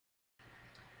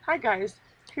Hi guys,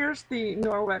 here's the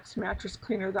Norwex Mattress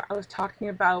Cleaner that I was talking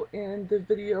about in the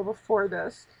video before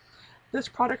this. This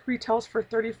product retails for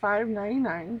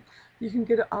 $35.99. You can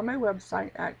get it on my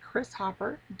website at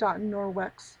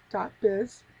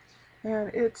chrishopper.norwex.biz. And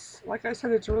it's, like I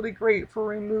said, it's really great for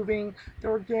removing the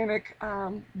organic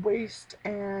waste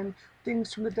and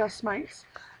things from the dust mites.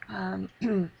 Um,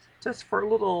 just for a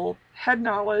little head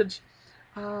knowledge,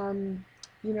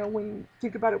 when you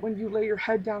think about it, when you lay your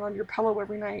head down on your pillow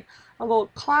every night, a little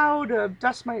cloud of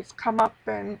dust mites come up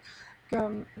and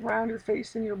around your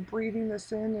face, and you're breathing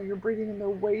this in, and you're breathing in the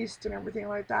waste and everything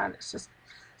like that. It's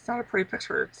not a pretty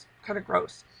picture. It's kind of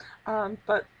gross.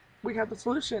 But we have the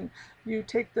solution. You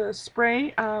take the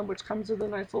spray, which comes with a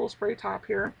nice little spray top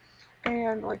here,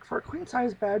 and like for a queen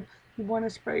size bed, you want to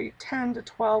spray 10 to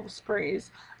 12 sprays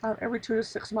every 2 to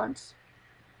 6 months,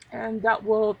 and that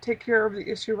will take care of the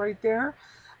issue right there.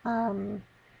 Um,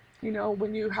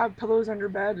 when you have pillows under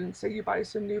bed and say you buy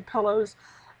some new pillows,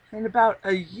 in about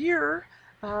a year,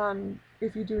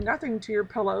 if you do nothing to your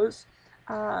pillow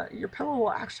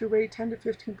will actually weigh 10 to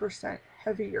 15%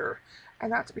 heavier.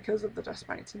 And that's because of the dust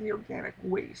mites and the organic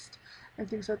waste and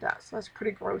things like that. So that's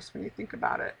pretty gross when you think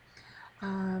about it.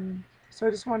 So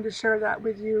I just wanted to share that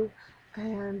with you.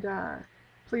 And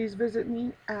please visit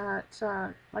me at,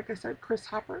 like I said,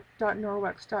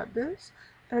 chrishopper.norwex.biz.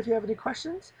 And if you have any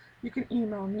questions, you can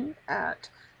email me at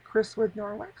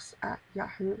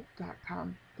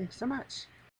chriswithnorwex@yahoo.com. Thanks so much.